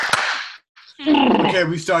Okay,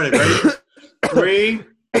 we started. Ready?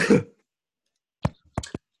 3.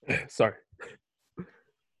 Sorry.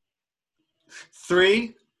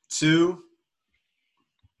 3, 2.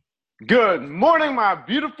 Good morning, my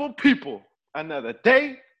beautiful people. Another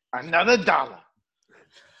day, another dollar.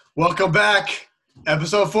 Welcome back.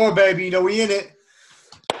 Episode 4, baby. You know we in it.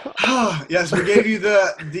 Yes, we gave you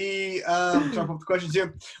the trying to put the questions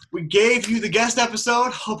here. We gave you the guest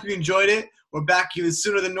episode. Hope you enjoyed it. We're back even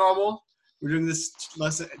sooner than normal. We're doing this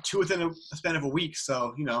lesson 2 within a span of a week,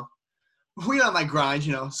 so we on my grind.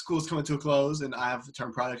 School's coming to a close, and I have a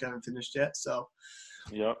term project I haven't finished yet. So,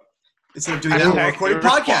 Yep. Instead of doing that, we're recording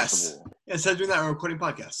podcasts. Instead of doing that, we're recording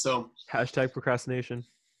podcasts. So hashtag procrastination.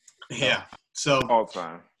 Yeah. So all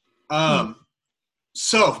time.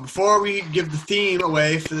 So before we give the theme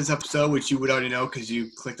away for this episode, which you would already know because you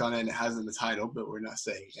clicked on it and it has in the title, but we're not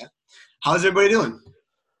saying it yet. How's everybody doing?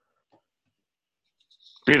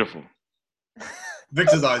 Beautiful.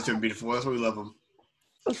 Victor's always doing beautiful. That's why we love him.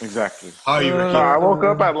 Exactly. How are you, Ricky? I woke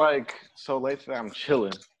up at so late today. I'm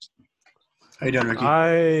chilling. How you doing, Ricky?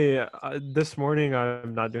 This morning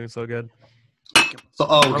I'm not doing so good.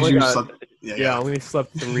 So because you slept. Yeah, I only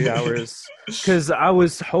slept 3 hours because I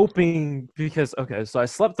was hoping so I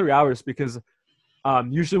slept 3 hours because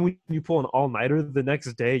usually when you pull an all-nighter the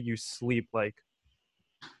next day you sleep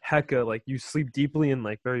you sleep deeply and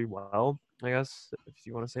very well, I guess, if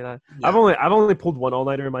you want to say that. Yeah. I've only pulled one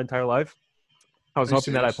all-nighter in my entire life. I was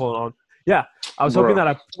hoping that I pull an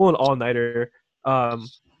all-nighter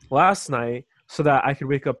last night so that I could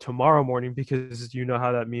wake up tomorrow morning because you know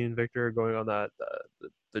how that me and Victor are going on that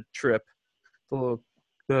the trip.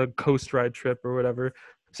 The coast ride trip or whatever.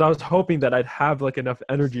 So I was hoping that I'd have enough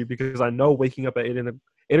energy because I know waking up at 8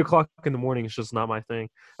 o'clock in the morning is just not my thing.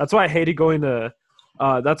 That's why I hated going to.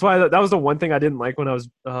 That's why that was the one thing I didn't like when I was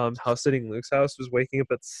house sitting Luke's house, was waking up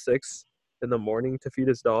at 6 in the morning to feed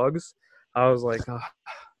his dogs. I was like, oh,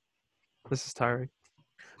 this is tiring.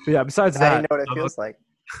 But yeah, besides that, I know what it feels like.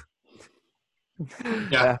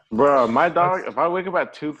 Yeah, bro. My dog. If I wake up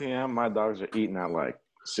at 2 p.m., my dogs are eating at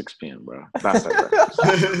 6 p.m., bro. That's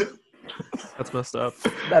That's messed up.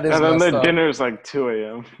 That is. And then their up. dinner is 2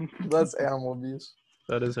 a.m. That's animal abuse.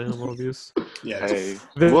 That is animal abuse. Yeah. Hey,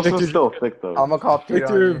 Wilson's still thick though. I'm gonna call Pete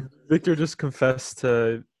on you. Victor just confessed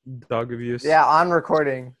to dog abuse. Yeah, on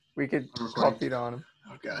recording. We could call Pete on him.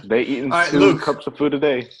 Okay. They eating right, 2 Luke. cups of food a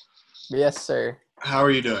day. Yes, sir. How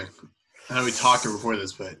are you doing? I know we talked before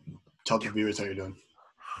this, but tell the viewers how you're doing.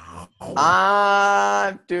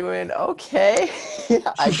 I'm doing okay.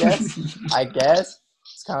 I guess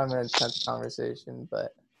it's kind of an intense conversation,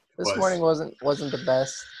 but this morning wasn't the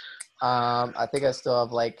best. I think I still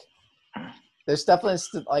have there's definitely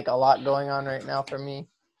a lot going on right now for me,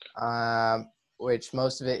 which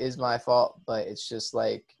most of it is my fault, but it's just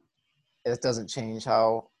it doesn't change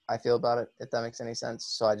how I feel about it, if that makes any sense.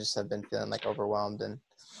 So I just have been feeling overwhelmed and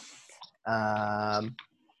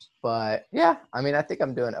but yeah, I mean, I think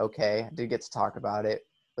I'm doing okay. I did get to talk about it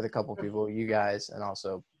with a couple people, you guys, and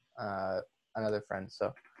also another friend.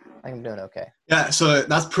 So I think I'm doing okay. Yeah, so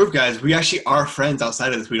that's proof, guys. We actually are friends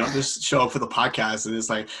outside of this. We don't just show up for the podcast and it's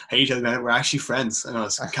hate each other, man. We're actually friends. I know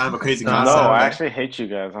it's kind of a crazy concept. No, I actually hate you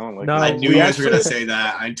guys. I don't like. No, I knew you guys were gonna say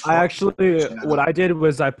that. What I did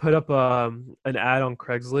was I put up an ad on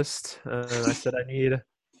Craigslist, and I said I need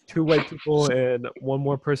 2 white people and 1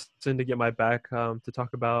 more person to get my back to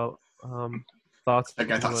talk about thoughts and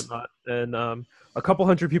whatnot. And a couple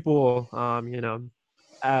hundred people,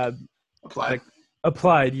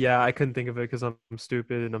 applied. Yeah, I couldn't think of it because I'm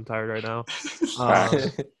stupid and I'm tired right now.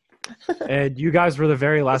 And you guys were the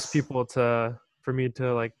very last people for me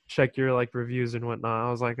to check your reviews and whatnot.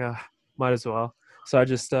 I was like, might as well. So I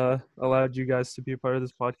just allowed you guys to be a part of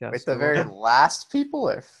this podcast. Wait, the very last people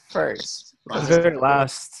or first?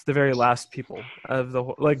 The very last people of the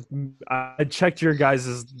whole, I checked your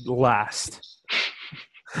guys' last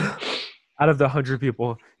out of the 100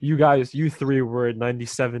 people. You 3 were at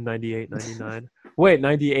 97, 98, 99. Wait,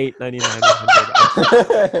 98, 99,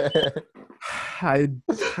 100.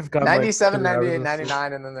 I've got 97, 98,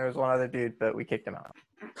 99, and then there was one other dude, but we kicked him out.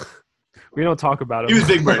 We don't talk about him. He was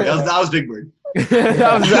Big Bird. That was Big Bird.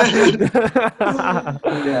 Yeah.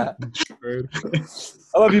 Bird.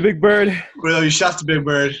 I love you, Big Bird. We love you. Shouts to Big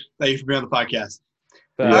Bird. Thank you for being on the podcast.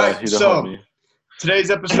 Yeah, All right, he's a so homie. Today's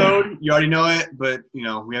episode, you already know it, but we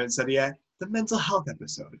haven't said it yet. The mental health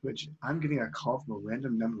episode, which I'm getting a call from a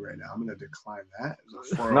random number right now. I'm gonna decline that. It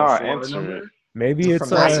was a 404 answer number. it. Maybe it's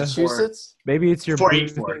from Massachusetts. Maybe it's your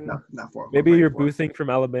 484. boothing. Not 404. Maybe you're boothing from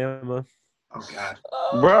Alabama. Oh God.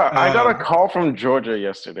 Bro, I got a call from Georgia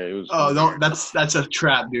yesterday. It was that's a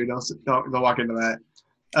trap, dude. Don't walk into that.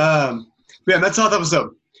 But yeah, mental health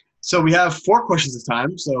episode. So we have 4 questions this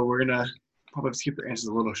time. So we're gonna probably have to keep the answers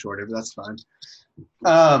a little shorter, but that's fine.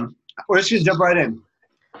 We're just gonna jump right in.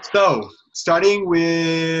 So starting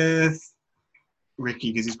with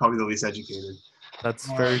Ricky, because he's probably the least educated.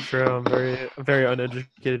 That's very true. I'm very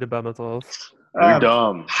uneducated about mental health. You're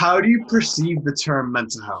dumb. How do you perceive the term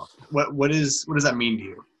mental health? What does that mean to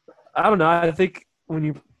you? I don't know. I think when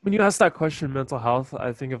you ask that question, mental health,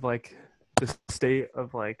 I think of like the state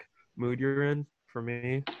of like mood you're in. For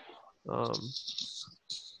me, so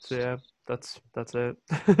yeah, that's it.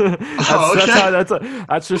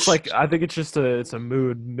 That's just like I think it's just it's a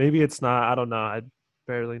mood. Maybe it's not. I don't know. I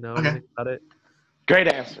barely know anything about it. Great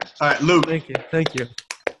answer. All right, Luke. Thank you.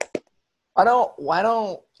 Why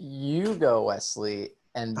don't you go, Wesley,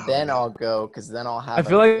 and then I'll go, because then I'll have. I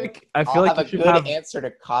feel like a good answer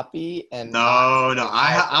to copy. And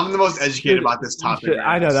I'm the most educated about this topic.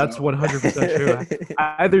 I know that's 100% true.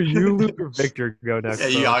 Either you, Luke, or Victor go next. Yeah,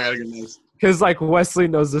 you all gotta go next. Because like Wesley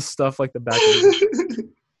knows this stuff like the back of his.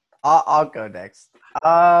 I'll go next.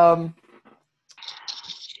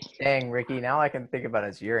 Dang, Ricky, now I can think about it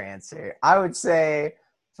as your answer. I would say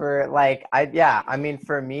for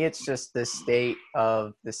for me, it's just the state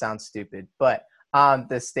of, this sounds stupid, but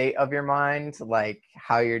the state of your mind, like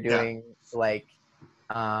how you're doing, I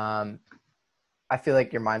feel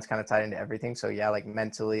like your mind's kind of tied into everything. So yeah, like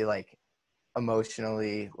mentally, like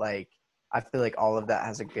emotionally, like I feel like all of that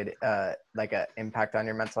has a good, like a impact on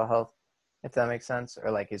your mental health, if that makes sense,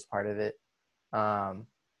 or like is part of it.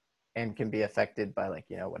 And can be affected by like,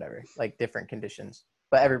 whatever, like different conditions,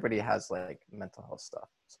 but everybody has like mental health stuff.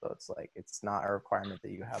 So it's like, it's not a requirement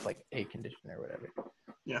that you have like a condition or whatever.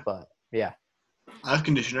 Yeah. But yeah. I have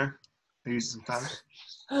conditioner. I use it sometimes.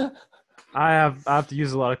 I have to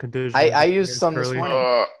use a lot of conditioner. I used some curly. this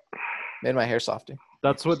morning. Made my hair softer.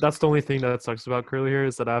 That's the only thing that sucks about curly hair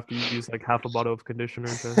is that I have to use like half a bottle of conditioner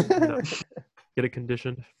to get it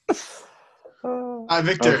conditioned.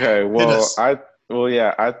 Victor. Okay,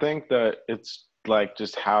 I think that it's like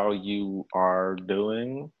just how you are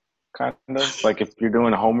doing, kind of. Like if you're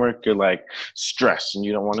doing homework, you're like stressed and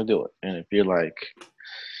you don't want to do it. And if you're like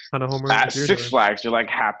kind of homework at Six Flags, you're like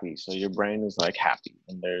happy. So your brain is like happy.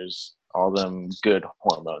 And there's all them good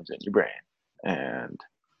hormones in your brain. And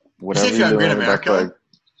whatever you're doing, that's like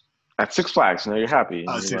at Six Flags, you're happy.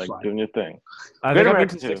 And you're like doing your thing. I think I've been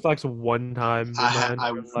to Six Flags one time. I've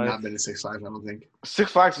not been to Six Flags, I don't think.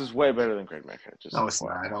 Six Flags is way better than Great America. No, it's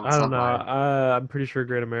not. I don't know. I'm pretty sure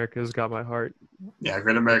Great America's got my heart. Yeah,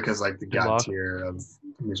 Great America's like the god tier of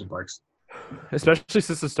amusement parks. Especially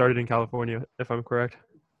since it started in California, if I'm correct.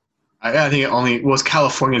 I think it only was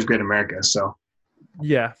California's Great America, so.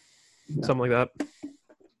 Yeah, something like that.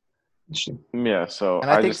 Yeah, so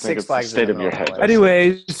I just think it's the state of your head.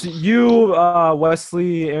 Anyways, you,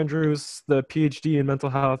 Wesley Andrews, the PhD in mental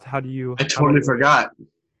health, how do you... I totally forgot.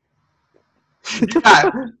 You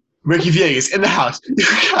got Ricky Villegas in the house. You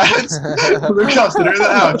got Luke Hobson in the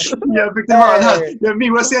house. Yeah, Victor Martin in the house. Yeah,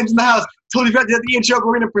 me, Wesley Andrews in the house. Totally forgot to do the intro, but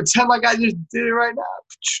we're going to pretend like I just did it right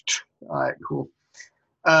now. All right, cool.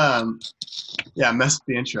 Yeah, messed up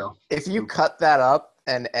the intro. If you cut that up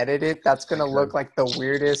and edit it, that's going to look like the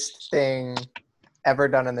weirdest thing ever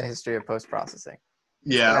done in the history of post-processing.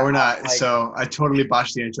 Yeah, we're not. So I totally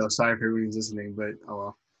botched the intro. Sorry if everyone's listening, but oh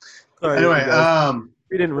well. Sorry, anyway,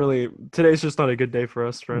 we didn't really. Today's just not a good day for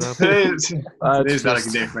us right now. Today's not a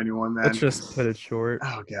good day for anyone, man. Let's just put it short.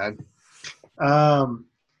 Oh God.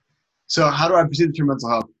 So how do I perceive the term mental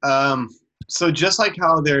health? So just like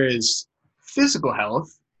how there is physical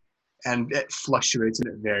health, and it fluctuates and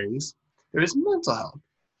it varies, there is mental health.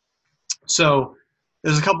 So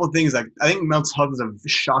there's a couple of things that I think mental health is a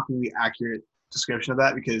shockingly accurate description of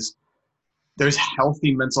that, because there's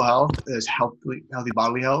healthy mental health, there's healthy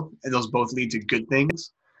bodily health, and those both lead to good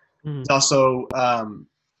things. There's also,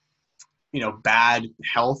 bad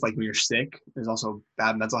health, like when you're sick. There's also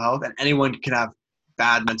bad mental health, and anyone can have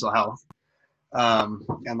bad mental health.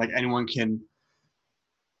 And like anyone can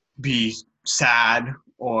be sad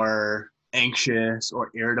or anxious or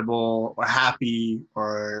irritable or happy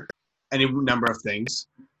or any number of things.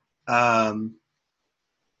 And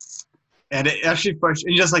it actually,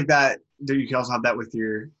 and just like that, you can also have that with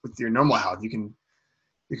your normal health. You can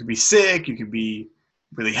be sick, you can be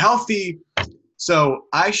really healthy. So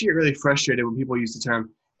I actually get really frustrated when people use the term,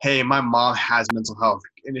 hey, my mom has mental health.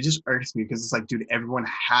 And it just irks me, because it's like, dude, everyone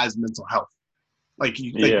has mental health. Like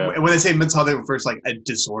when they say mental health, they refer to like a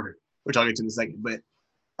disorder, which I'll get to in a second. But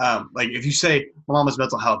like if you say my mom has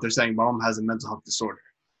mental health, they're saying my mom has a mental health disorder.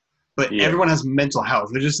 But everyone has mental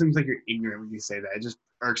health. It just seems like you're ignorant when you say that. It just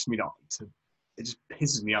irks me it just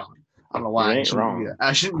pisses me off. I don't know why.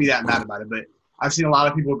 I shouldn't be that mad about it, but I've seen a lot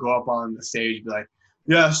of people go up on the stage and be like,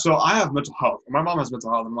 yeah, so I have mental health. My mom has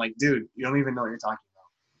mental health. I'm like, dude, you don't even know what you're talking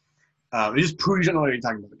about. It just proves you don't know what you're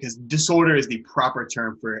talking about, because disorder is the proper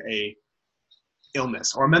term for a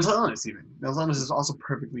illness, or a mental illness even. Mental illness is also a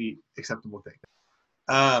perfectly acceptable thing.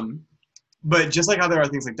 But just like how there are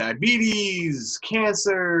things like diabetes,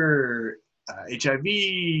 cancer, HIV,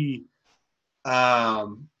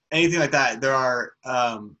 anything like that, there are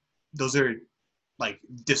those are like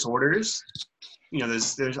disorders.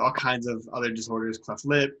 There's all kinds of other disorders, cleft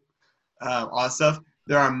lip, all that stuff.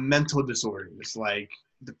 There are mental disorders like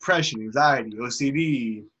depression, anxiety,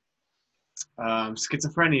 OCD,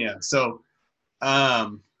 schizophrenia. So I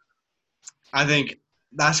think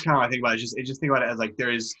that's kind of what I think about it. Just think about it as like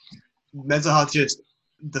there is mental health, just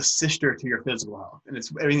the sister to your physical health, and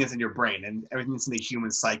it's everything that's in your brain and everything that's in the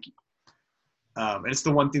human psyche. And it's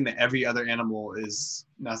the one thing that every other animal is.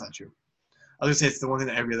 No, that's not true. I was gonna say it's the one thing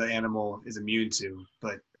that every other animal is immune to,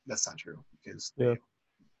 but that's not true, because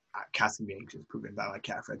cats can be anxious, proven by like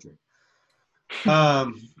Cat Frederick.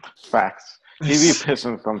 Facts. He be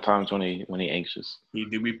pissing sometimes when he anxious. He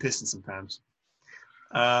do be pissing sometimes.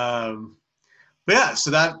 But yeah,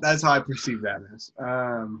 so that's how I perceive that as.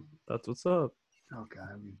 That's what's up. Oh god,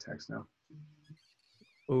 I'm getting text now.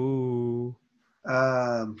 Ooh.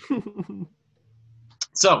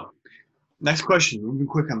 So, next question. We'll be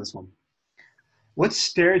quick on this one. What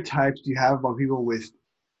stereotypes do you have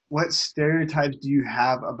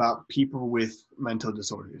about people with mental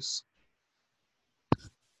disorders?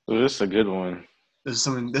 Well, this is a good one. This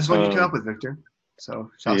one you came up with, Victor.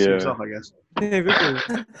 So shout out to yourself, I guess. Hey,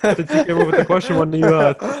 Victor. Since you came up with the question, when do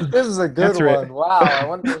you this is a good answer one. it? Wow, I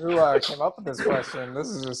wonder who came up with this question. This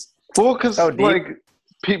is just because so deep. Like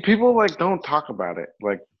people like don't talk about it.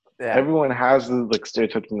 Like everyone has the like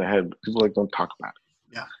stereotypes in their head, but people like don't talk about it.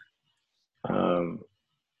 Yeah.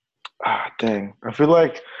 Dang. I feel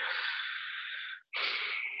like,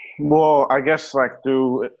 well, I guess like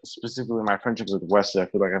through specifically my friendships with Wesley, I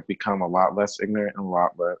feel like I've become a lot less ignorant and a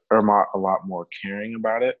lot more caring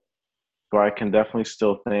about it. But I can definitely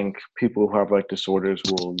still think people who have like disorders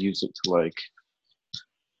will use it to like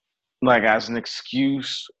as an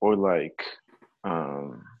excuse, or like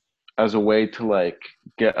as a way to like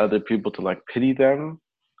get other people to like pity them,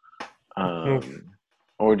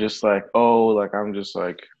 or just like, oh, like I'm just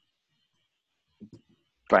like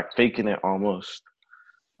faking it almost.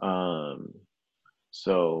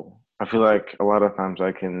 So I feel like a lot of times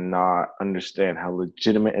I cannot understand how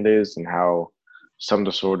legitimate it is, and how some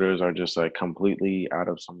disorders are just like completely out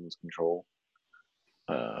of someone's control.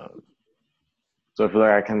 So I feel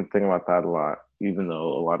like I can think about that a lot, even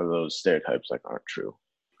though a lot of those stereotypes like aren't true.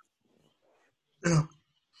 Yeah. All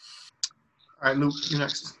right, Luke, you're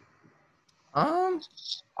next.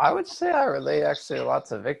 I would say I relate actually a lot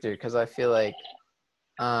to Victor, because I feel like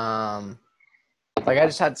I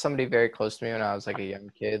just had somebody very close to me when I was like a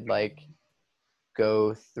young kid, like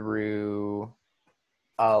go through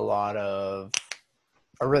a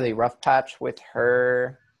really rough patch with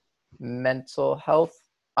her mental health.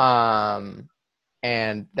 And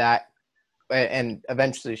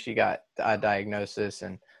eventually she got a diagnosis,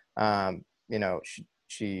 and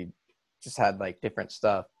she just had like different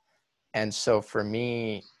stuff. And so for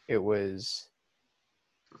me, it was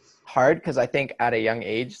hard, because I think at a young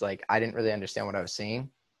age, like I didn't really understand what I was seeing.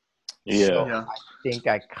 So I think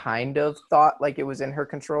I kind of thought like it was in her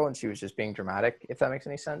control and she was just being dramatic, if that makes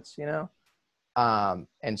any sense,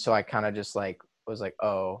 and so I kind of just like was like,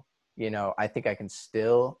 oh, I think I can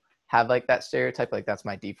still have like that stereotype, like that's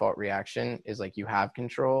my default reaction, is like you have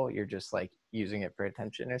control, you're just like using it for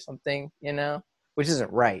attention or something, which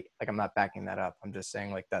isn't right. Like I'm not backing that up, I'm just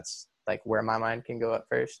saying like that's like where my mind can go at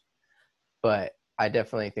first. But I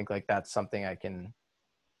definitely think like that's something I can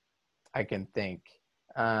think,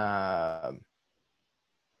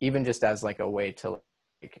 even just as like a way to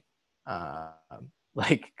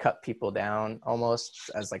like cut people down, almost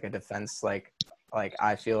as like a defense, like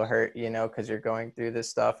I feel hurt, because you're going through this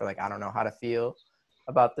stuff, or like I don't know how to feel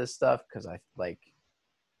about this stuff, because I like,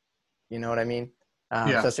 you know what I mean?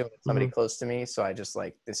 Especially when it's somebody close to me. So I just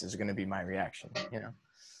like, this is going to be my reaction,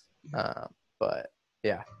 but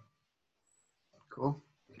yeah. Cool.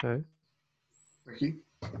 Okay. Ricky?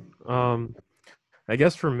 I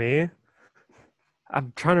guess for me,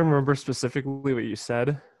 I'm trying to remember specifically what you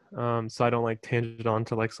said, so I don't like tangent on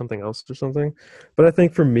to like something else or something. But I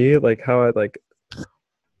think for me, like how I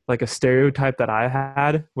like a stereotype that I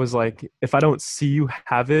had was like, if I don't see you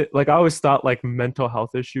have it, like I always thought like mental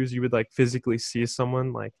health issues, you would like physically see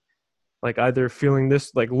someone like either feeling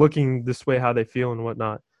this, like looking this way, how they feel and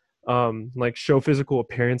whatnot. like show physical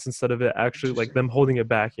appearance instead of it actually like them holding it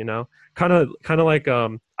back, kind of like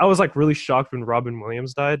I was like really shocked when Robin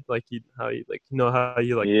Williams died, like how he like how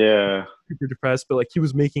you like Yeah. super depressed, but like he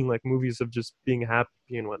was making like movies of just being happy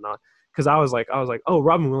and whatnot. Because I was like, oh,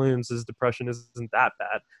 Robin Williams' depression isn't that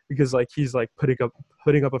bad because like he's like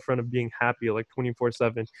putting up a front of being happy like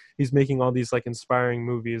 24/7. He's making all these like inspiring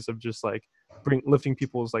movies of just like lifting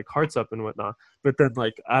people's like hearts up and whatnot. But then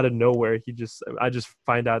like out of nowhere, I just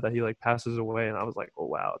find out that he like passes away, and I was like, oh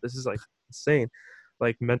wow, this is like insane.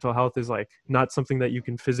 Like mental health is like not something that you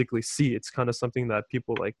can physically see. It's kind of something that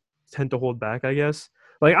people like tend to hold back, I guess.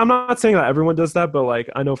 Like I'm not saying that everyone does that, but like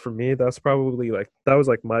I know for me that's probably like that was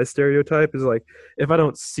like my stereotype is like if I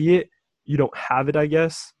don't see it, you don't have it, I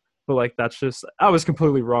guess. But like that's just I was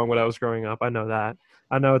completely wrong when I was growing up. I know that.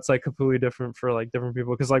 I know it's like completely different for like different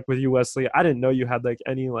people because like with you, Wesley, I didn't know you had like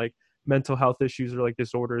any like mental health issues or like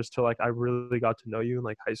disorders till like I really got to know you in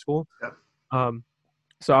like high school. Yep.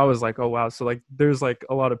 So I was like, oh wow. So like there's like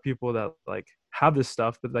a lot of people that like have this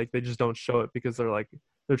stuff, but like they just don't show it because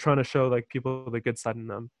they're trying to show like people the good side in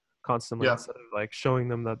them constantly instead of like showing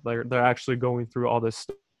them that they're actually going through all this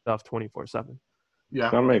stuff 24/7.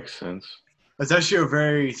 Yeah, that makes sense. That's actually a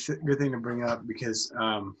very good thing to bring up because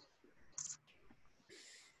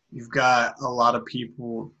you've got a lot of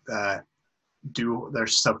people that they're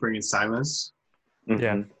suffering in silence. Mm-hmm.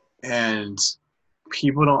 Yeah. And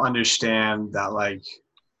people don't understand that like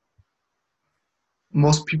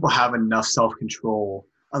most people have enough self-control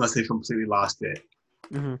unless they've completely lost it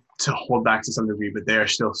to hold back to some degree, but they are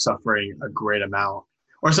still suffering a great amount.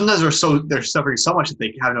 Or sometimes they're suffering so much that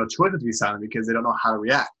they have no choice but to be silent because they don't know how to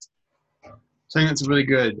react. So I think it's a really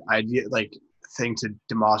good idea, like thing to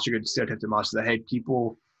demolish, a good stereotype to demolish that, hey,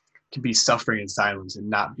 people can be suffering in silence and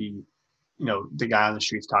not be, the guy on the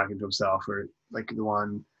streets talking to himself or like the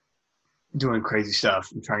one doing crazy stuff.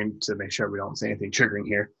 I'm trying to make sure we don't say anything triggering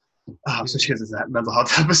here. Especially because it's that mental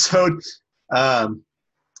health episode.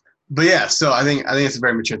 But yeah, so I think it's a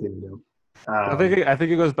very mature thing to do. I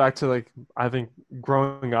think it goes back to like I think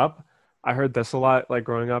growing up, I heard this a lot. Like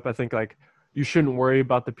growing up, I think like you shouldn't worry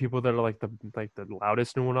about the people that are like the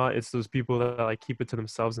loudest and whatnot. It's those people that like keep it to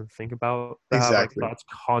themselves and think about that Exactly. have like thoughts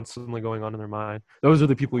constantly going on in their mind. Those are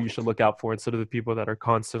the people you should look out for instead of the people that are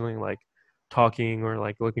constantly like talking or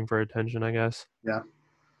like looking for attention, I guess. Yeah.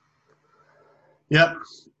 Yep.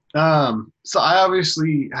 So I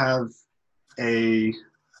obviously have a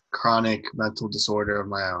chronic mental disorder of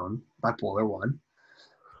my own, bipolar 1.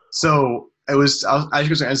 So I was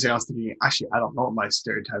thinking, actually, I don't know what my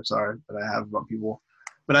stereotypes are that I have about people,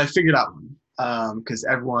 but I figured out one because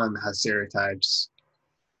everyone has stereotypes,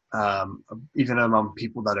 even among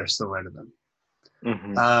people that are similar to them.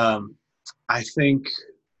 Mm-hmm. I think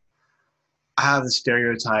I have the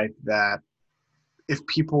stereotype that if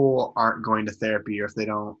people aren't going to therapy or if they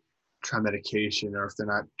don't try medication or if they're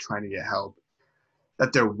not trying to get help,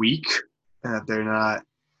 that they're weak and that they're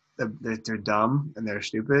dumb and they're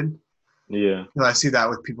stupid. Yeah. I see that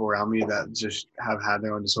with people around me that just have had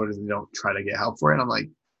their own disorders and don't try to get help for it. And I'm like,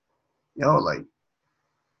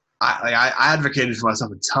 I advocated for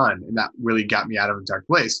myself a ton, and that really got me out of a dark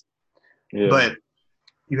place. Yeah. But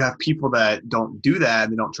you have people that don't do that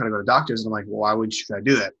and they don't try to go to doctors. And I'm like, well, why wouldn't you try to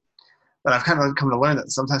do that? But I've kind of come to learn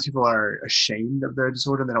that sometimes people are ashamed of their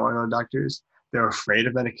disorder and they don't want to go to doctors. They're afraid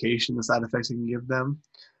of medication, the side effects it can give them.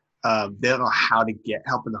 They don't know how to get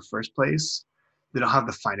help in the first place. They don't have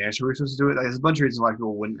the financial resources to do it. There's a bunch of reasons why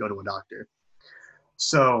people wouldn't go to a doctor.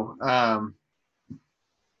 So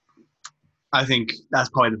I think that's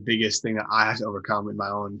probably the biggest thing that I have to overcome in my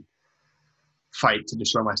own fight to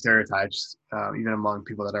destroy my stereotypes, even among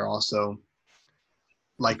people that are also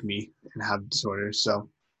like me and have disorders. So,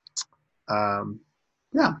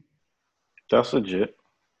 yeah. That's legit.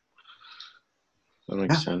 That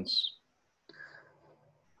makes sense.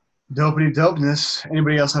 Dopey dopeness.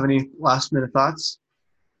 Anybody else have any last minute thoughts?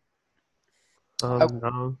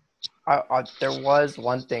 No. There was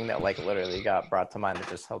one thing that like literally got brought to mind that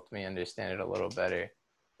just helped me understand it a little better.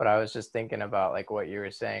 But I was just thinking about like what you were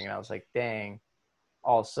saying, and I was like, dang.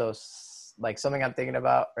 Also, like something I'm thinking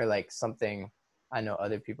about, or like something I know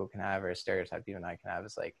other people can have, or a stereotype even I can have,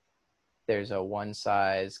 is like there's a one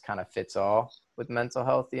size kind of fits all with mental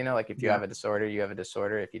health. Like if you have a disorder, you have a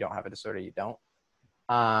disorder. If you don't have a disorder, you don't.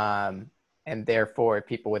 And therefore,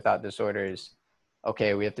 people without disorders,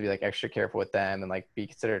 okay, we have to be like extra careful with them and like be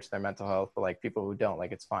considerate to their mental health. But like people who don't,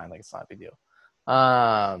 like it's fine, like it's not a big deal.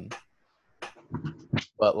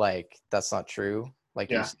 But like that's not true.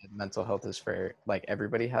 Like you said, mental health is for like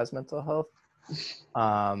everybody has mental health.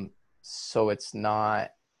 So it's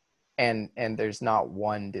not, and there's not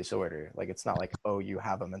one disorder. Like, it's not like, oh, you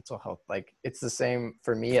have a mental health. Like, it's the same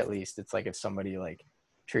for me, at least. It's like if somebody like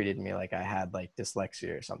treated me like I had like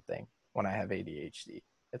dyslexia or something when I have ADHD.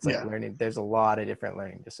 It's like learning. There's a lot of different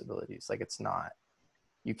learning disabilities. Like, it's not,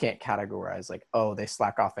 you can't categorize like, oh, they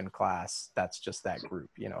slack off in class, that's just that group,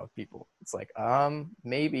 you know, of people. It's like,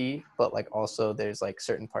 maybe, but like also there's like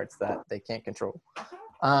certain parts that they can't control.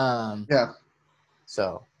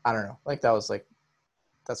 So I don't know. Like, that was like,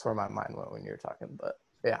 that's where my mind went when you were talking, but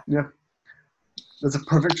yeah. That's a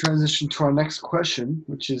perfect transition to our next question,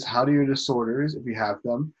 which is, how do your disorders, if you have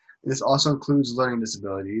them, this also includes learning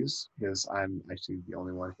disabilities, because I'm actually the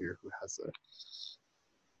only one here who has a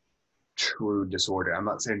true disorder. I'm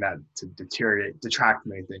not saying that to detract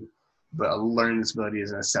from anything, but a learning disability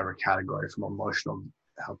is in a separate category from emotional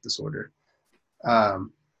health disorder.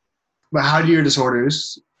 But how do your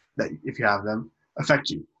disorders, that if you have them,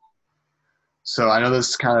 affect you? So I know this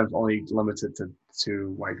is kind of only limited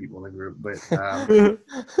to white people in the group, but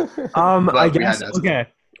but I guess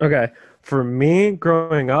okay. For me,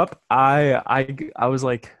 growing up, I was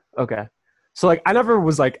like, okay, so like I never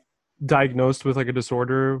was like diagnosed with like a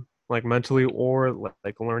disorder, like mentally or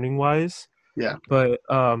like learning wise. Yeah. But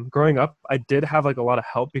growing up, I did have like a lot of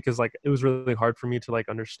help because like it was really hard for me to like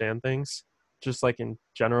understand things, just like in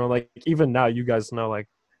general. Like even now, you guys know like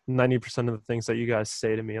 90% of the things that you guys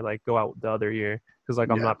say to me like go out the other year because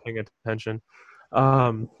like I'm not paying attention.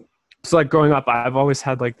 So like growing up, I've always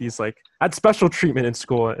had like these like I had special treatment in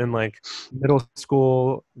school, in like middle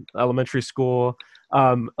school, elementary school,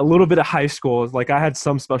 a little bit of high school. Like I had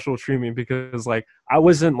some special treatment because like I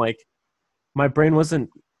wasn't like, my brain wasn't,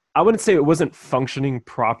 I wouldn't say it wasn't functioning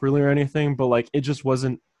properly or anything, but like it just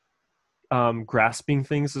wasn't grasping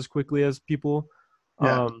things as quickly as people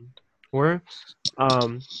were.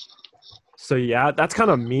 So yeah, that's kind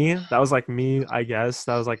of me. That was like me, I guess.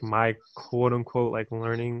 That was like my quote unquote like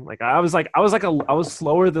learning. Like I was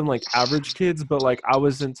slower than like average kids, but like I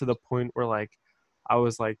wasn't to the point where like I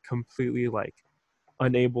was like completely like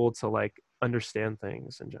unable to like understand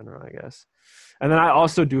things in general, I guess. And then I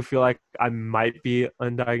also do feel like I might be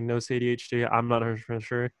undiagnosed ADHD. I'm not 100%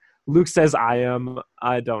 sure. Luke says I am.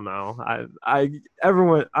 I don't know.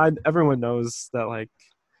 Everyone knows that like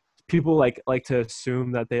people like to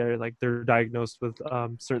assume that they're diagnosed with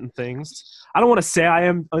certain things. I don't want to say I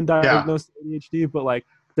am undiagnosed ADHD, but like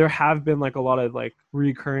there have been like a lot of like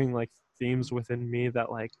recurring like themes within me that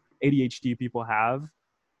like ADHD people have.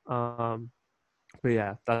 But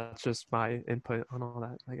yeah, that's just my input on all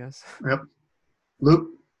that, I guess. Yep. Luke,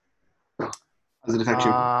 how does it affect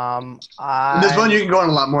you? This one you can go on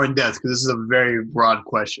a lot more in depth because this is a very broad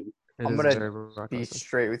question. I'm gonna be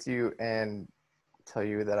straight with you and tell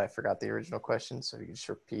you that I forgot the original question, so you can just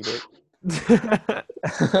repeat it.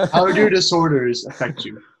 How do your disorders affect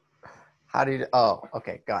you? Oh,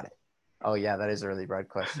 okay, got it. Oh yeah, that is a really broad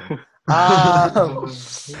question. I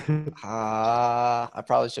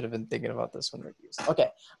probably should have been thinking about this one.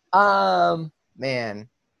 Okay. Man,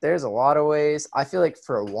 there's a lot of ways. I feel like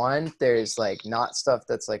for one, there's like not stuff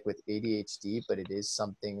that's like with ADHD, but it is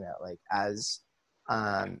something that like as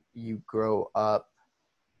you grow up,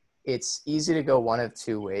 it's easy to go one of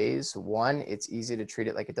two ways. One, it's easy to treat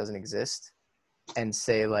it like it doesn't exist and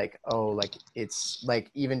say like, oh, like it's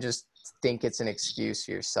like even just think it's an excuse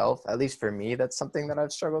yourself. At least for me, that's something that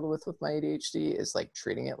I've struggled with my ADHD, is like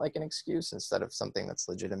treating it like an excuse instead of something that's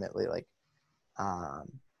legitimately like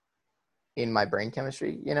in my brain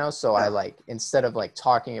chemistry, you know? So I like, instead of like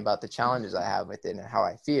talking about the challenges I have with it and how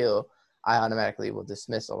I feel, I automatically will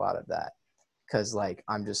dismiss a lot of that. Cause like,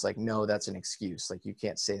 I'm just like, no, that's an excuse. Like you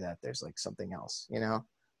can't say that, there's like something else, you know?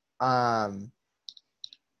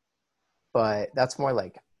 But that's more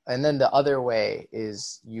like, and then the other way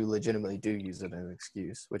is you legitimately do use it as an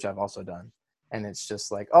excuse, which I've also done. And it's just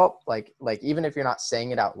like, oh, like even if you're not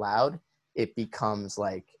saying it out loud, it becomes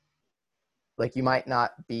like you might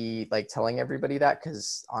not be like telling everybody that,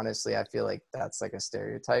 because honestly, I feel like that's like a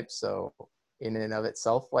stereotype. So in and of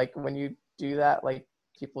itself, like when you do that, like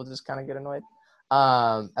people just kind of get annoyed.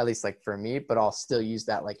 At least like for me, but I'll still use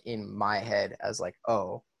that like in my head as like,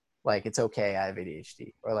 oh, like it's okay, I have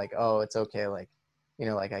ADHD, or like, oh, it's okay, like, you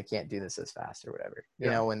know, like I can't do this as fast or whatever, you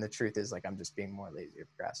know, when the truth is like I'm just being more lazy or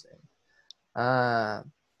procrastinating.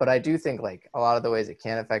 But I do think like a lot of the ways it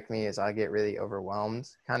can affect me is I get really overwhelmed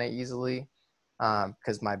kind of easily,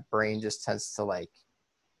 because my brain just tends to like,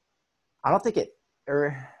 I don't think it,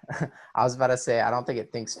 or I was about to say, I don't think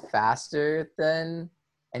it thinks faster than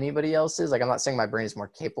anybody else's. Like I'm not saying my brain is more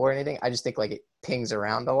capable or anything. I just think like it pings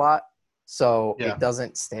around a lot. So it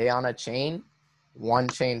doesn't stay on a chain. One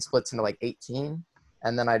chain splits into like 18.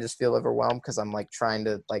 and then I just feel overwhelmed because I'm like trying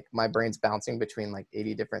to like my brain's bouncing between like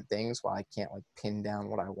 80 different things while I can't like pin down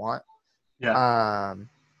what I want. Yeah.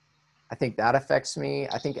 I think that affects me.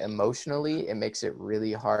 I think emotionally it makes it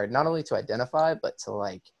really hard not only to identify but to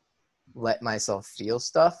like let myself feel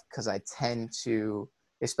stuff, because I tend to,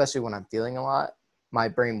 especially when I'm feeling a lot, my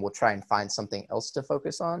brain will try and find something else to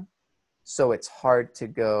focus on. So it's hard to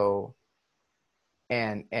go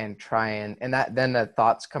and try and that then the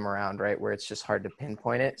thoughts come around, right, where it's just hard to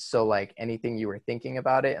pinpoint it. So like anything you were thinking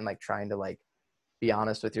about it and like trying to like be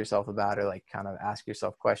honest with yourself about it, like kind of ask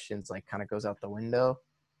yourself questions, like kind of goes out the window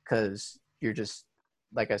because you're just,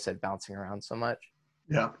 like I said, bouncing around so much.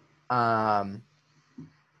 Yeah.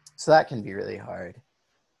 So that can be really hard.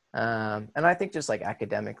 And I think just like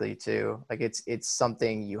academically too, like it's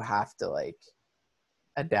something you have to like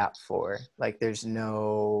adapt for. Like there's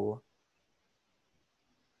no,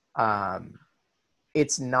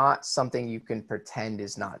 it's not something you can pretend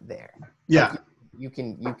is not there. Yeah. Like you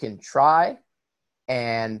can try,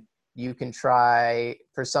 and you can try.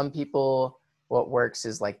 For some people, what works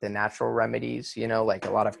is like the natural remedies, you know, like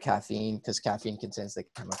a lot of caffeine, because caffeine contains the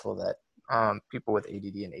chemical that people with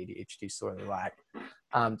ADD and ADHD sorely lack,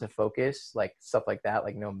 to focus, like stuff like that,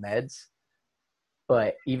 like no meds.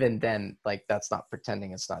 But even then, like that's not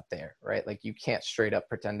pretending it's not there, right? Like you can't straight up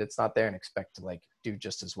pretend it's not there and expect to like do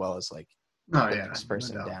just as well as like the next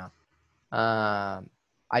person down.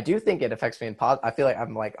 I do think it affects me in I feel like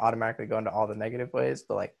I'm like automatically going to all the negative ways,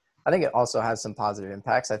 but like I think it also has some positive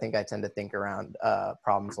impacts. I think I tend to think around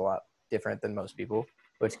problems a lot different than most people,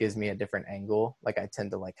 which gives me a different angle. Like I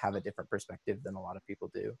tend to like have a different perspective than a lot of people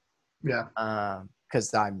do. Yeah.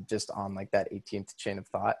 Because I'm just on like that 18th chain of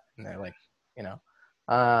thought, and they're like, you know,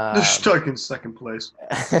 They're stuck in second place.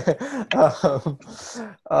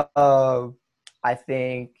 I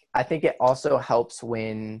think it also helps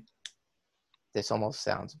when, this almost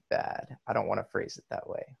sounds bad. I don't want to phrase it that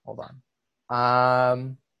way. Hold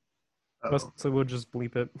on. So we'll just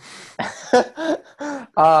bleep it.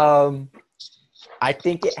 I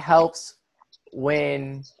think it helps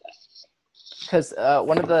when, because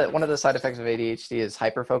one of the side effects of ADHD is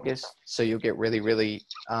hyperfocus. So you'll get really, really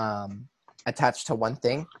attached to one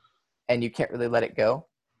thing, and you can't really let it go,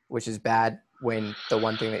 which is bad when the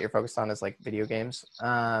one thing that you're focused on is like video games.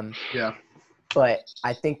 Yeah. But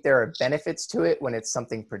I think there are benefits to it when it's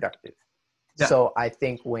something productive. Yeah. So I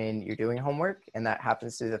think when you're doing homework and that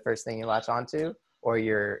happens to be the first thing you latch onto, or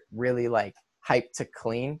you're really like hyped to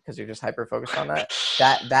clean because you're just hyper focused on that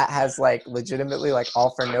has like legitimately like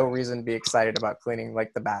all for no reason to be excited about cleaning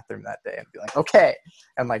like the bathroom that day and be like, okay,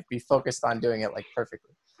 and like be focused on doing it like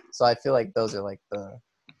perfectly. So I feel like those are like the.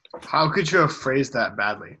 How could you have phrased that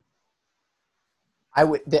badly? I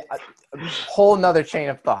would a whole nother chain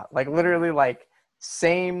of thought, like literally like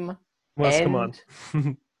same end, come on.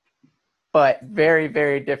 but very,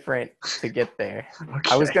 very different to get there.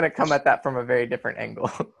 Okay. I was going to come at that from a very different angle.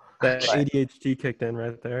 That ADHD kicked in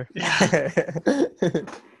right there. Yeah.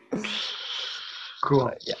 Cool.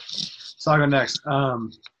 But, yeah. So I'll go next. So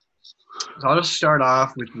I'll just start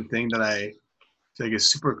off with the thing that I feel like is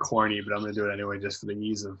super corny, but I'm going to do it anyway just for the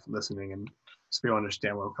ease of listening and so people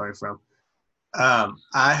understand where I'm coming from.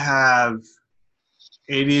 I have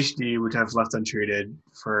ADHD, which I've left untreated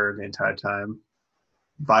for the entire time,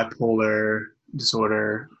 bipolar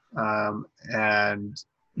disorder, and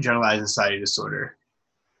generalized anxiety disorder.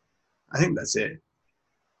 I think that's it.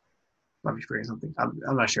 Might be forgetting something.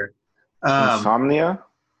 I'm not sure. Insomnia?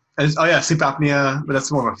 Sleep apnea, but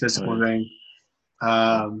that's more of a physical thing.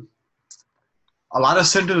 A lot of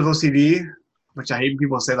symptoms of OCD, which I hate when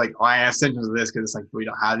people say like, oh, I have symptoms of this because it's like we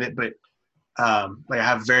don't have it, but like I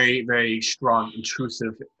have very, very strong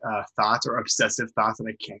intrusive thoughts or obsessive thoughts that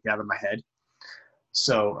I can't get out of my head.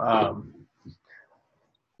 So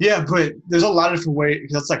yeah, but there's a lot of different ways.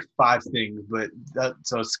 That's like 5 things, but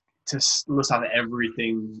so it's to list out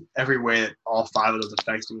everything, every way that all 5 of those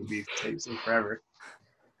affects you would be taking forever.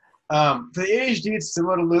 For the ADHD, it's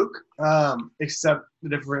similar to Luke, except the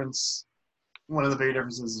difference. One of the big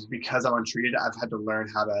differences is because I'm untreated, I've had to learn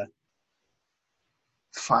how to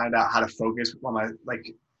find out how to focus on my, like,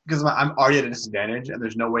 because I'm already at a disadvantage and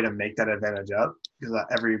there's no way to make that advantage up because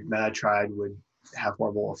every med I tried would have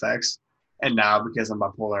horrible effects. And now because I'm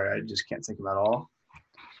bipolar, I just can't take them at all.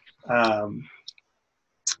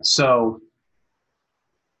 So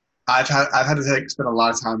I've had to spend a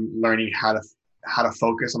lot of time learning how to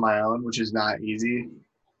focus on my own, which is not easy.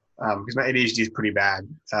 Because my ADHD is pretty bad.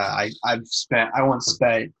 I once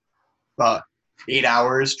spent about 8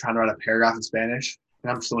 hours trying to write a paragraph in Spanish,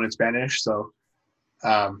 and I'm fluent in Spanish, so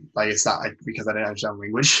like it's not like because I didn't understand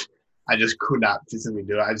language. I just could not physically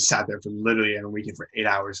do it. I just sat there for literally on a weekend for 8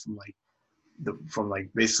 hours from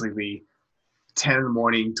basically 10 in the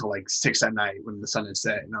morning till like 6 at night when the sun had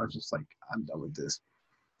set, and I was just like, I'm done with this.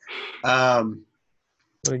 I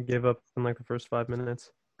gave up in like the first 5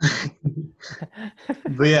 minutes.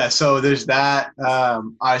 But yeah, so there's that.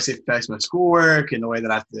 Obviously, it affects my schoolwork and the way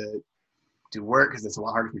that I have to do work because it's a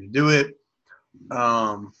lot harder for me to do it.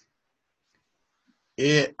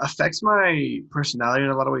 It affects my personality in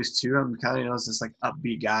a lot of ways too. I'm kind of this like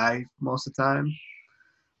upbeat guy most of the time,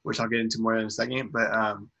 which I'll get into more in a second.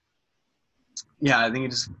 But yeah, I think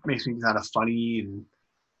it just makes me kind of funny and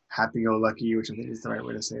happy-go-lucky, which I think is the right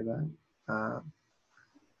way to say that. But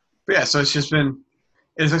yeah, so it's just been,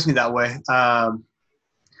 it affects me that way.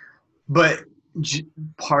 But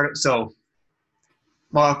so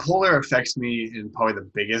bipolar affects me in probably the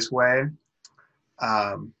biggest way.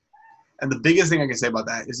 And the biggest thing I can say about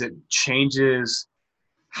that is it changes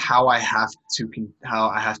how I have to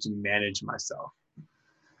manage myself,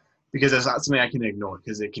 because it's not something I can ignore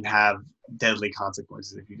because it can have deadly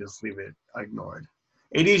consequences if you just leave it ignored.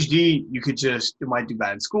 ADHD, it might do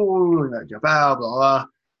bad in school, you might drop out, blah, blah.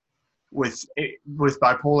 With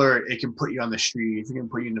bipolar, it can put you on the streets, it can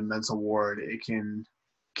put you in a mental ward, it can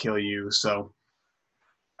kill you. So,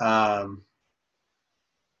 my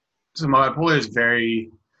bipolar is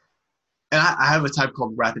very, and I have a type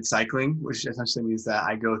called rapid cycling, which essentially means that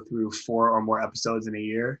I go through 4 or more episodes in a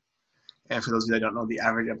year. And for those of you that don't know, the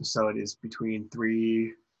average episode is between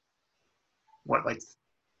 3 months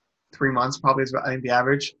probably is, I think, the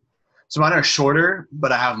average. So mine are shorter,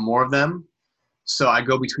 but I have more of them. So I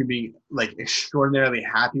go between being like extraordinarily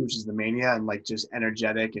happy, which is the mania, and like just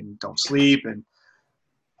energetic and don't sleep and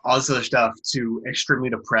all this other stuff, to extremely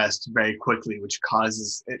depressed very quickly, which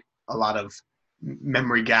causes a lot of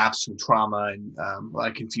memory gaps from trauma and a lot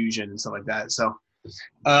of confusion and stuff like that. So,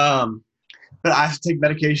 but I have to take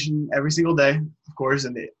medication every single day, of course,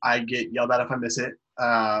 and I get yelled at if I miss it.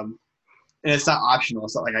 And it's not optional.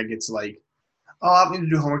 It's not like I get to like, oh, I need to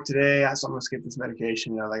do homework today, so I'm gonna skip this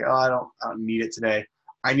medication. Like, oh, I don't need it today.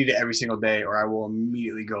 I need it every single day, or I will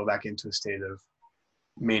immediately go back into a state of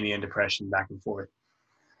mania and depression, back and forth.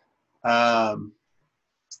 Yeah,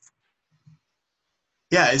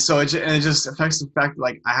 and so it just affects the fact that,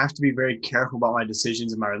 like, I have to be very careful about my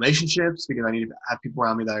decisions in my relationships because I need to have people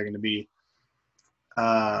around me that are going to be,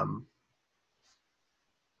 I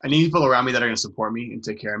need people around me that are going to support me and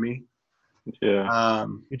take care of me. Yeah.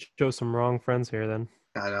 You chose some wrong friends here then.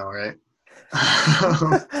 I know, right?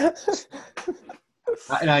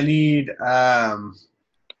 And I need, I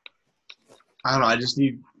don't know, I just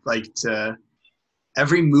need like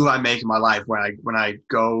every move I make in my life, when I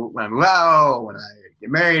move out, when I get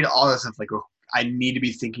married, all that stuff, like I need to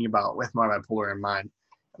be thinking about with my bipolar in mind,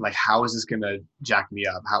 like how is this gonna jack me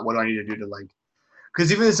up? What do I need to do to, like,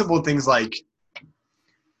 because even the simple things like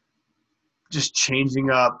just changing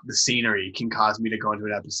up the scenery can cause me to go into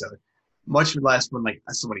an episode. Much less when like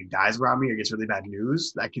somebody dies around me or gets really bad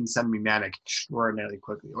news, that can send me manic extraordinarily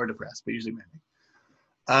quickly, or depressed, but usually manic.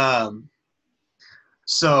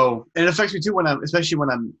 So it affects me too especially when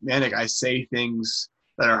I'm manic. I say things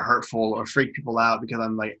that are hurtful or freak people out because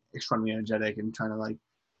I'm like extremely energetic and trying to, like,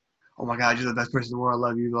 oh my God, you're the best person in the world, I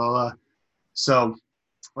love you, blah, blah. So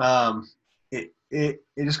it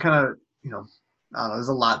just kind of, I don't know, there's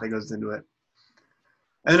a lot that goes into it.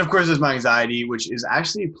 And then of course there's my anxiety, which is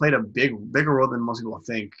actually played a bigger role than most people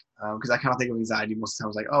think. Because I kind of think of anxiety most of the time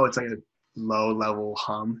as like, oh, it's like a low level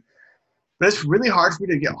hum. But it's really hard for me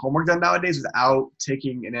to get homework done nowadays without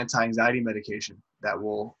taking an anti-anxiety medication that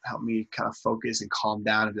will help me kind of focus and calm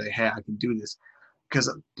down and be like, hey, I can do this. Because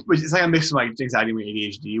it's like a mix of my anxiety and my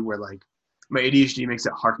ADHD, where like my ADHD makes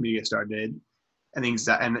it hard for me to get started, and the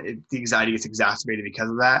anxiety gets exacerbated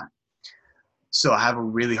because of that. So I have a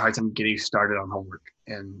really hard time getting started on homework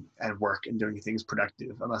and work and doing things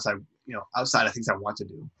productive unless I, outside of things I want to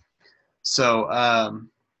do. So I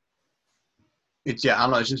don't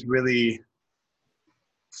know. It's just really,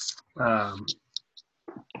 I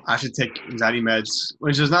have to take anxiety meds,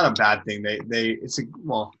 which is not a bad thing. I guess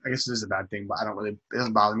it is a bad thing, but it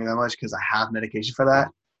doesn't bother me that much because I have medication for that.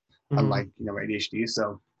 Mm-hmm. Unlike, my ADHD.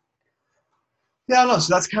 So yeah, I don't know.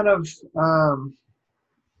 So that's kind of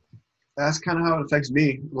how it affects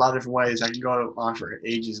me a lot of different ways. I can go on for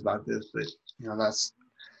ages about this, but that's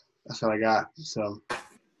what I got. So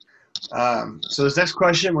so this next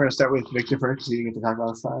question, we're gonna start with Victor first because you didn't get to talk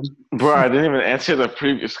about this time. Bro, I didn't even answer the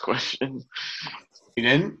previous question. You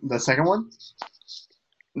didn't? The second one?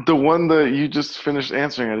 The one that you just finished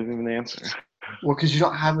answering, I didn't even answer. Well, because you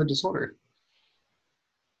don't have a disorder.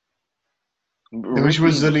 Ricky, Which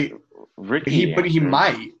was literally, Ricky, but he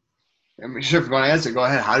might. I mean, sure, if you want to answer, go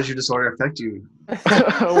ahead. How does your disorder affect you? What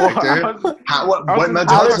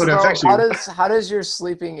mental health disorder affects you? How does your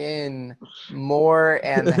sleeping in more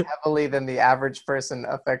and heavily than the average person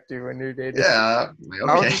affect you when you're dating? Yeah.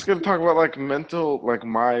 Okay. I was just gonna talk about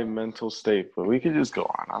my mental state, but we could just go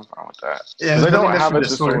on. I'm fine with that. Yeah, I don't have a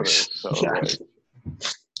disorder, so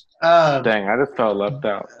dang, I just felt left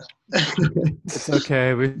out. It's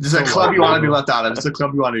okay. It's a club you want to be left out of. It's a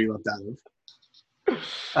club you want to be left out of.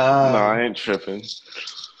 No, I ain't tripping.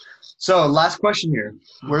 So, last question here.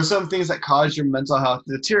 What are some things that cause your mental health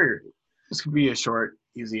to deteriorate? This could be a short,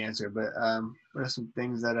 easy answer, but what are some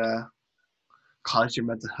things that cause your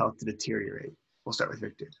mental health to deteriorate? We'll start with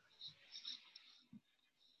Victor.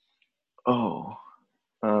 I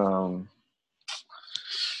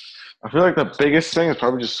feel like the biggest thing is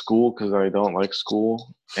probably just school, because I don't like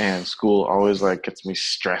school, and school always like gets me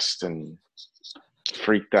stressed and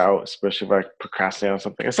freaked out, especially if I procrastinate on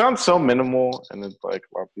something. It sounds so minimal, and it's like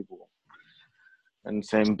a lot of people in the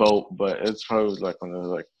same boat, but it's probably like one of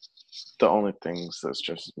like the only things that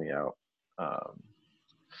stresses me out. I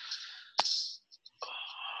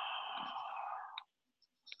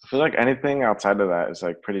feel like anything outside of that is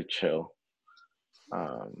like pretty chill.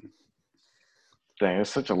 Dang,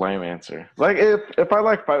 it's such a lame answer. Like if I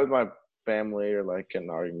like fight with my family or like get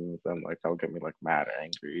an argument with them, like that'll get me like mad or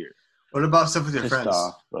angry or what about stuff with your friends?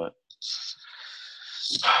 Off, but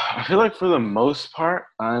I feel like for the most part,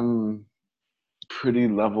 I'm pretty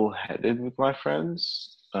level-headed with my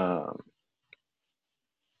friends. Dang,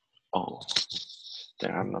 I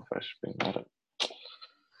don't know if I should be mad at.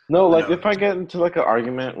 No, like if I get into like an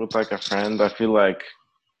argument with like a friend, I feel like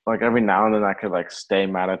every now and then I could like stay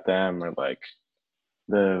mad at them or like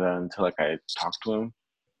until like I talk to them.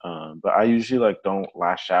 But I usually like don't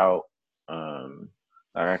lash out.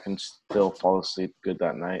 Like I can still fall asleep good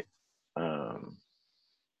that night.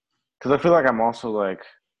 Because I feel like I'm also like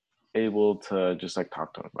able to just like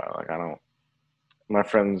talk to them about it. Like my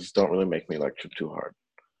friends don't really make me like trip too hard.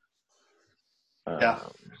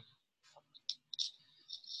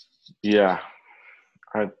 Yeah.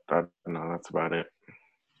 I don't know. That's about it.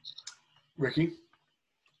 Ricky?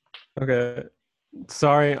 Okay.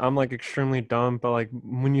 Sorry, I'm like extremely dumb, but like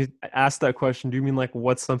when you ask that question, do you mean like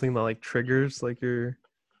what's something that like triggers like your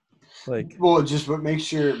like? Well, just what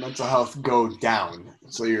makes your mental health go down,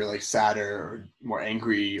 so you're like sadder or more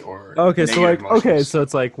angry or okay, so like emotions. Okay, so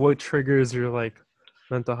it's like what triggers your like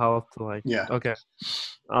mental health to like okay.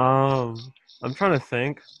 I'm trying to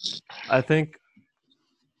think. I think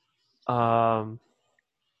I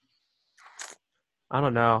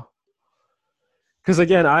don't know. Because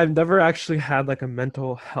again, I've never actually had like a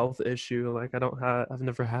mental health issue. Like I've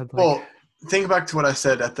never had like. Well, think back to what I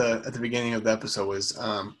said at the beginning of the episode was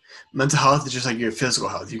mental health is just like your physical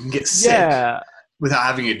health. You can get sick without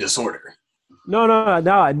having a disorder.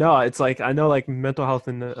 No. It's like I know like mental health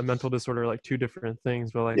and a mental disorder are like two different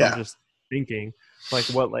things, but like I'm just thinking like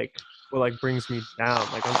what brings me down.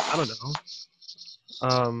 Like I don't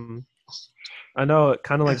know. I know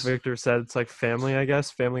kind of like Victor said, it's like family. I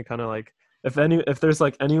guess family kind of like. If there's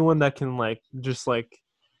like anyone that can like just like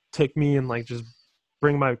take me and like just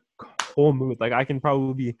bring my whole mood, like I can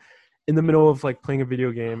probably be in the middle of like playing a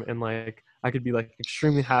video game and like I could be like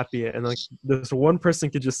extremely happy and like this one person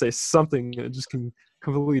could just say something and it just can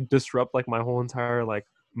completely disrupt like my whole entire like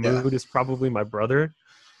mood. Is probably my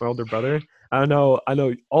older brother. I know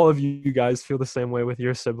all of you guys feel the same way with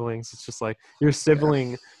your siblings. It's just like your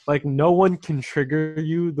sibling, like no one can trigger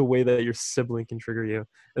you the way that your sibling can trigger you.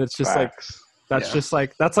 And it's just like,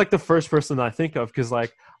 that's like the first person I think of. Cause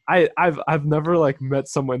like I've never like met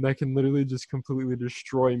someone that can literally just completely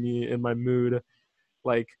destroy me in my mood.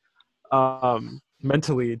 Like,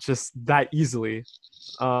 mentally just that easily.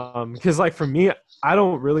 Cause like for me, I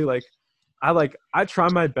don't really like, I try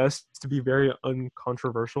my best to be very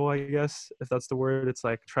uncontroversial, I guess, if that's the word. It's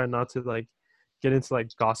like try not to like get into like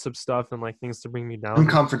gossip stuff and like things to bring me down.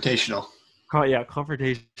 Confrontational.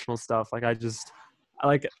 Confrontational stuff. Like I just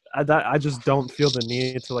don't feel the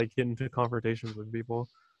need to like get into confrontations with people.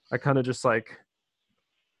 I kind of just like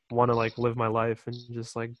want to like live my life and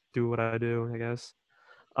just like do what I do, I guess.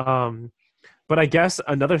 But I guess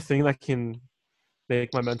another thing that can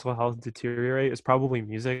make my mental health deteriorate is probably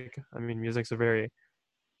music. I mean, music is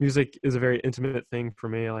a very intimate thing for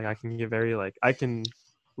me. Like I can get very like I can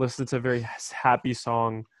listen to a very happy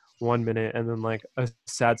song 1 minute and then like a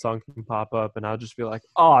sad song can pop up and I'll just be like,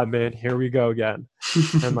 oh man, here we go again.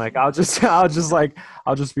 And like I'll just be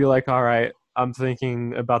like, all right, I'm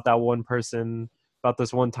thinking about that one person, about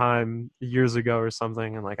this one time years ago or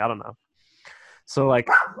something, and like I don't know. So like,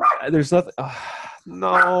 there's nothing.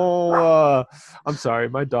 I'm sorry.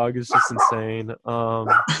 My dog is just insane.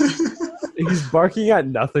 He's barking at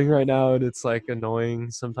nothing right now, and it's like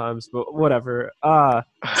annoying sometimes. But whatever. But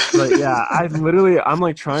yeah, I'm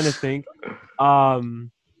like trying to think.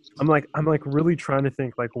 I'm like really trying to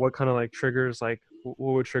think like what kind of like triggers like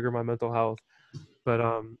what would trigger my mental health. But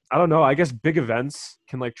I don't know. I guess big events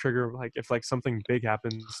can like trigger like if like something big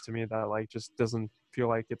happens to me that like just doesn't feel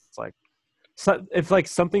like it's like if like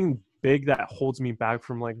something big that holds me back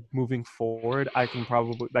from like moving forward, that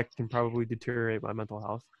can probably deteriorate my mental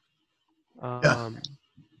health. Yeah.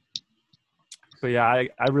 But yeah, I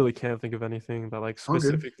really can't think of anything that like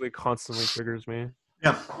specifically constantly triggers me.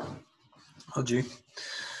 Yeah. Oh gee.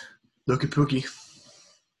 Looky pookie.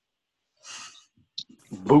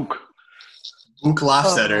 Book. Book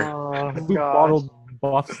Lofstetter. Book bottled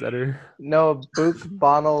Bofstetter. No, Book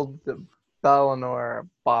Bonald Bellinor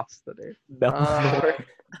Bofstetter. Bellinor.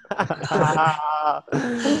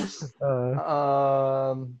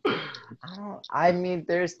 I mean,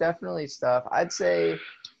 there's definitely stuff. I'd say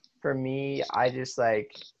for me, I just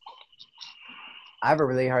like I have a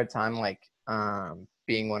really hard time like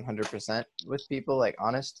being 100% with people, like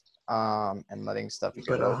honest, and letting stuff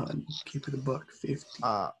go. Keep it a buck 50.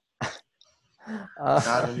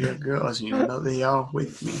 Out of your girls, you know they are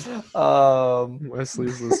with me.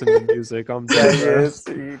 Wesley's listening to music. I'm dead.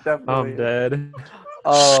 I'm dead.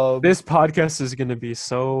 This podcast is gonna be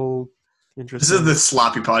so interesting. This is the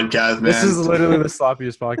sloppy podcast, man. This is literally the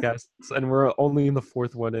sloppiest podcast, and we're only in the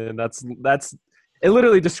fourth one in. That's it.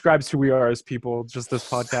 Literally describes who we are as people. Just this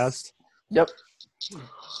podcast. Yep.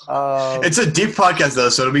 It's a deep podcast though,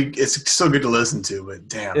 so it's still good to listen to. But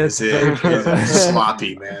damn, it's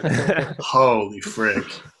sloppy, man. Holy frick.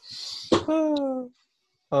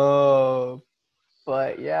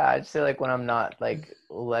 But yeah, I'd say like when I'm not like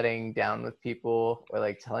letting down with people or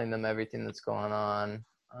like telling them everything that's going on,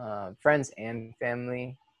 friends and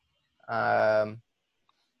family. I'd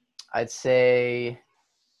say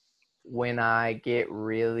when I get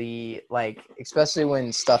really like, especially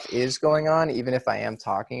when stuff is going on, even if I am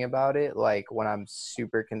talking about it, like when I'm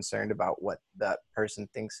super concerned about what that person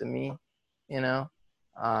thinks of me, you know,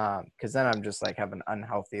 because then I'm just like have an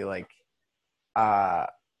unhealthy like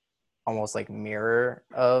almost like mirror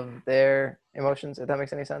of their emotions, if that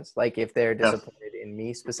makes any sense. Like if they're disappointed in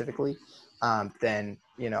me specifically, then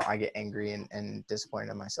you know I get angry and disappointed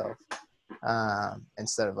in myself,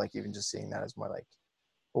 instead of like even just seeing that as more like,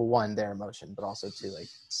 well, one, their emotion, but also two, like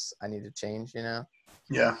I need to change, you know.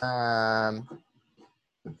 Yeah.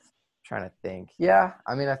 Trying to think. Yeah,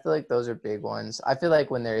 I mean, I feel like those are big ones. I feel like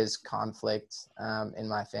when there is conflict in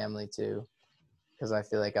my family too, because I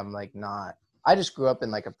feel like I'm like not. I just grew up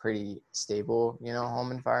in like a pretty stable, you know,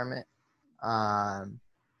 home environment,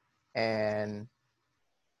 and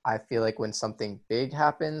I feel like when something big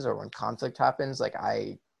happens or when conflict happens, like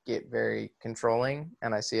I get very controlling,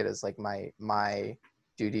 and I see it as like my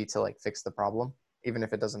duty to like fix the problem, even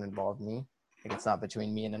if it doesn't involve me. Like it's not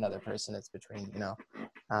between me and another person, it's between, you know,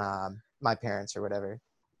 my parents or whatever.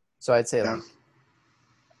 So I'd say like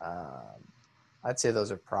I'd say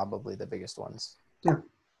those are probably the biggest ones. Yeah,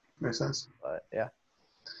 makes sense. But yeah,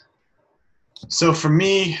 so for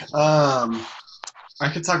me, I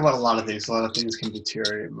could talk about a lot of things. A lot of things can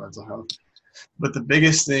deteriorate mental health, but the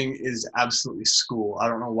biggest thing is absolutely school. I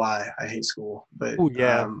don't know why I hate school, but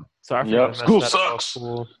sorry. School sucks.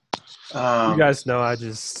 You guys know I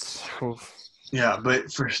just. Yeah,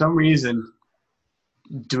 but for some reason,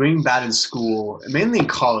 doing bad in school, mainly in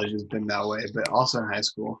college, has been that way, but also in high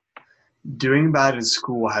school. Doing bad in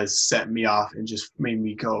school has set me off and just made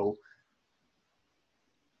me go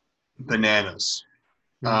bananas.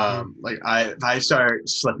 Mm-hmm. If I start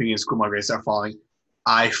slipping in school, my grades start falling.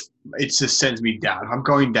 It just sends me down. If I'm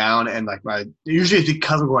going down, and like usually it's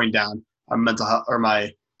because I'm going down, my mental health or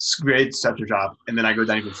my grades start to drop, and then I go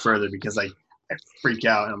down even further because like I freak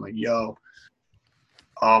out and I'm like, yo.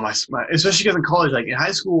 Oh my! Especially because in college, like in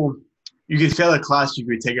high school, you could fail a class, you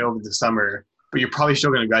could take it over the summer, but you're probably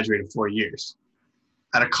still going to graduate in 4 years.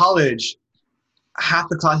 At a college, half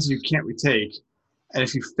the classes you can't retake, and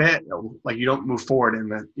if you fail, like you don't move forward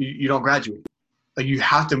and you don't graduate. Like you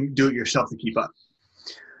have to do it yourself to keep up.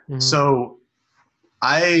 Mm-hmm. So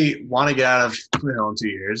I want to get out of Foothill in 2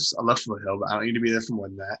 years. I love Foothill, but I don't need to be there for more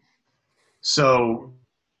than that. So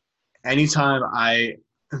anytime I'm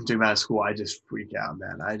doing bad at school, I just freak out,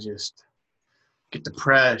 man. I just get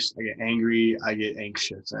depressed. I get angry. I get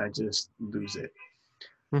anxious, and I just lose it.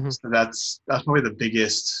 Mm-hmm. So that's probably the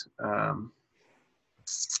biggest, thing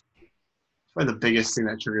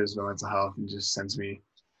that triggers my mental health and just sends me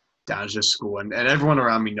down to just school, and everyone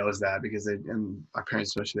around me knows that because and my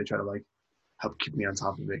parents especially, they try to like help keep me on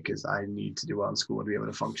top of it because I need to do well in school to be able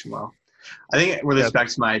to function well. I think it relates back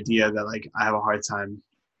to my idea that like I have a hard time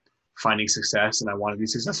finding success and I want to be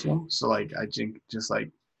successful. So like I think just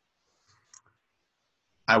like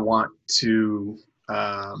I want to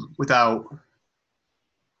without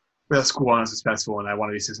school I'm not successful and I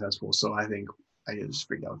want to be successful. So I think I get just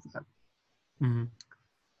freaked out with that. Mm-hmm.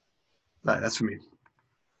 But that's for me.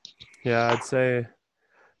 Yeah, I'd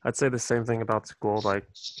say the same thing about school. Like,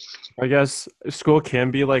 I guess school can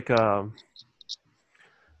be like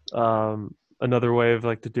another way of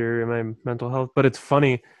like deteriorating my mental health. But it's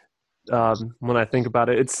funny when I think about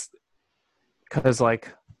it. It's because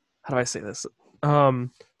like, how do I say this?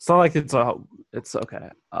 It's not like it's okay.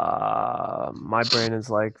 My brain is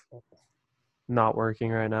like not working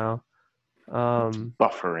right now.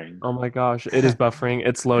 Buffering. Oh my gosh, it is buffering.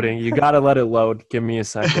 It's loading. You gotta let it load. Give me a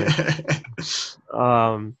second.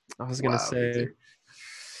 I was gonna say,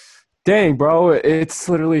 dang, bro, it's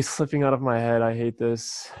literally slipping out of my head. I hate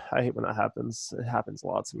this. I hate when that happens. It happens a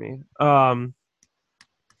lot to me.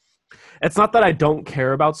 It's not that I don't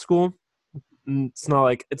care about school. It's not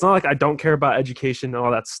like I don't care about education and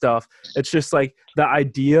all that stuff. It's just like the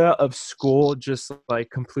idea of school just like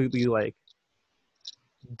completely like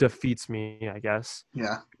defeats me, I guess.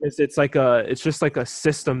 Yeah. It's just like a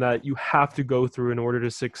system that you have to go through in order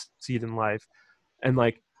to succeed in life. And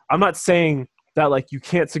like, I'm not saying that like you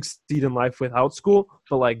can't succeed in life without school,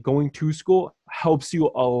 but like going to school helps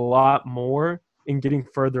you a lot more in getting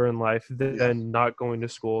further in life than not going to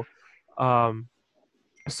school.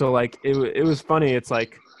 So like it was funny. It's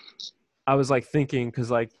like I was like thinking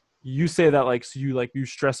because like you say that like so you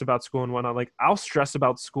stress about school and whatnot. Like I'll stress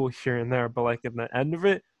about school here and there, but like at the end of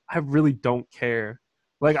it, I really don't care.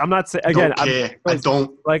 Like I'm not saying again. I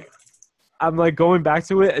don't like. I'm like going back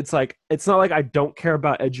to it. It's like it's not like I don't care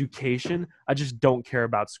about education. I just don't care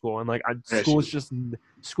about school, and like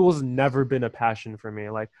school's never been a passion for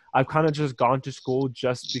me. Like I've kind of just gone to school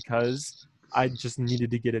just because I just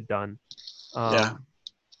needed to get it done.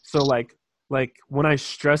 So like when I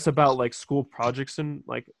stress about like school projects and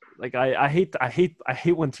like I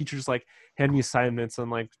hate when teachers like hand me assignments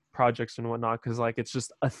and like projects and whatnot because like it's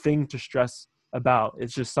just a thing to stress about.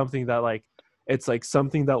 It's just something that like it's like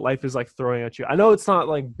something that life is like throwing at you. I know it's not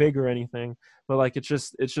like big or anything, but like it's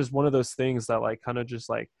just one of those things that like kind of just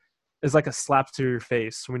like is like a slap to your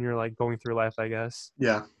face when you're like going through life, I guess.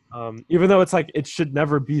 Yeah. Even though it's like it should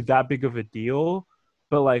never be that big of a deal.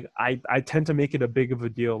 But like I tend to make it a big of a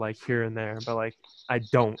deal like here and there, but like I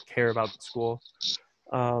don't care about school.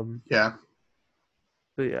 Yeah.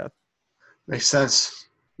 But yeah. Makes sense.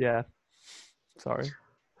 Yeah. Sorry.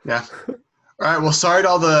 Yeah. All right. Well, sorry to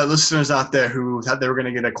all the listeners out there who thought they were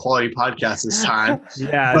going to get a quality podcast this time.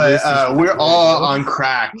 Yeah. But we're all on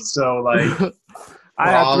crack. So like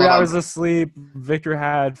I had 3 hours of sleep. Victor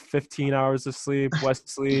had 15 hours of sleep.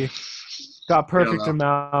 Wesley got perfect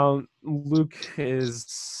amount. Luke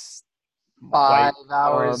is 5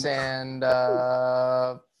 hours and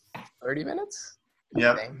 30 minutes.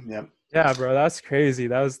 Yep. Yeah, bro, that's crazy.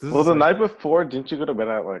 The night before, didn't you go to bed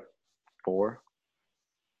at like 4?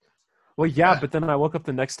 Well, yeah, but then I woke up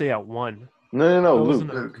the next day at 1. No,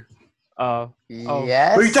 Luke.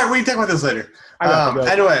 Yes. We can talk about this later.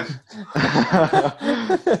 Anyway,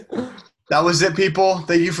 that was it, people.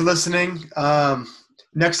 Thank you for listening.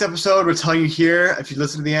 Next episode, we're telling you here. If you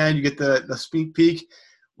listen to the end, you get the sneak peek.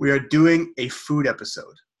 We are doing a food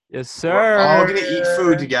episode. Yes, sir. We're all gonna eat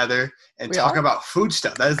food together and talk about food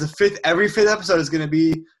stuff. That is the fifth. Every fifth episode is gonna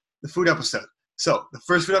be the food episode. So the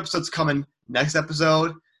first food episode's coming next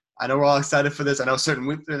episode. I know we're all excited for this. I know certain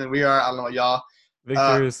weaker than we are. I don't know about y'all.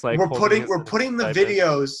 Victor is like we're putting the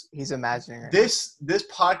videos. He's imagining it. This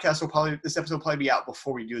episode will probably be out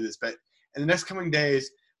before we do this, but in the next coming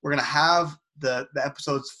days, we're gonna have the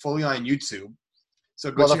episodes fully on YouTube.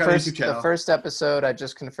 So go check out the YouTube channel. The first episode I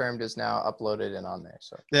just confirmed is now uploaded and on there.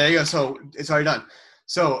 So there you go. So it's already done.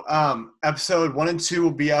 So episode 1 and 2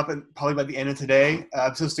 will be up probably by the end of today.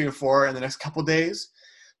 Episodes 3 and 4 in the next couple days.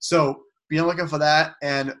 So be on the lookout for that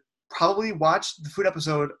and probably watch the food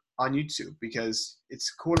episode on YouTube because it's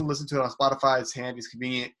cool to listen to it on Spotify. It's handy, it's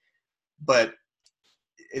convenient, but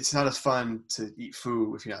it's not as fun to eat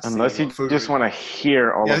food if you're not unless you just want to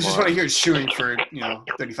hear all of it. I just want to hear it chewing for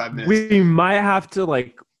 35 minutes. We might have to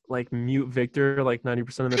like like mute Victor like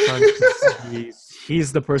 90% of the time because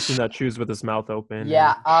he's the person that chews with his mouth open.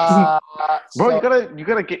 Yeah. Bro, you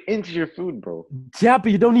gotta get into your food, bro. Yeah,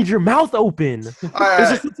 but you don't need your mouth open.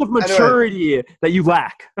 There's a sense of maturity that you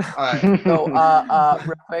lack. All right. So,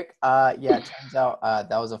 real quick, yeah, it turns out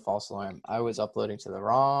that was a false alarm. I was uploading to the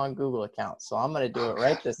wrong Google account, so I'm gonna do it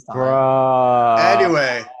right this time. Bruh.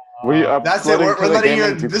 Anyway, that's it. We're letting you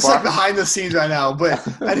in. This is like spot? behind the scenes right now. But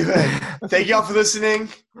anyway, thank you all for listening.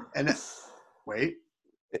 And wait.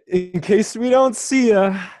 In case we don't see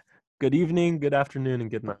ya, good evening, good afternoon, and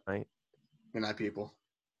good night. Good night, people.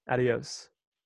 Adios.